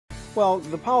Well,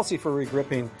 the policy for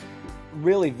regripping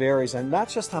really varies, and not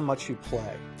just how much you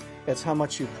play, it's how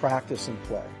much you practice and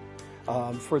play.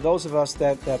 For those of us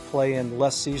that play in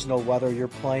less seasonal weather, you're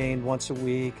playing once a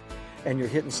week and you're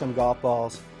hitting some golf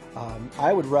balls,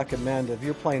 I would recommend, if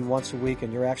you're playing once a week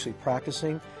and you're actually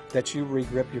practicing, that you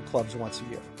regrip your clubs once a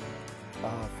year.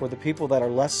 For the people that are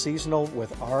less seasonal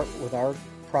with our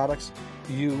products,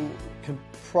 you can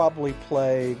probably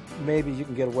play, maybe you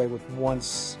can get away with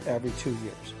once every 2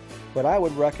 years. But I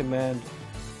would recommend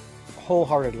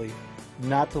wholeheartedly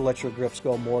not to let your grips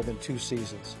go more than 2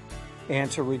 seasons,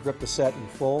 and to regrip the set in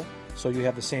full so you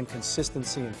have the same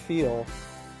consistency and feel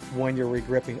when you're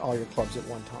regripping all your clubs at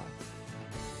one time.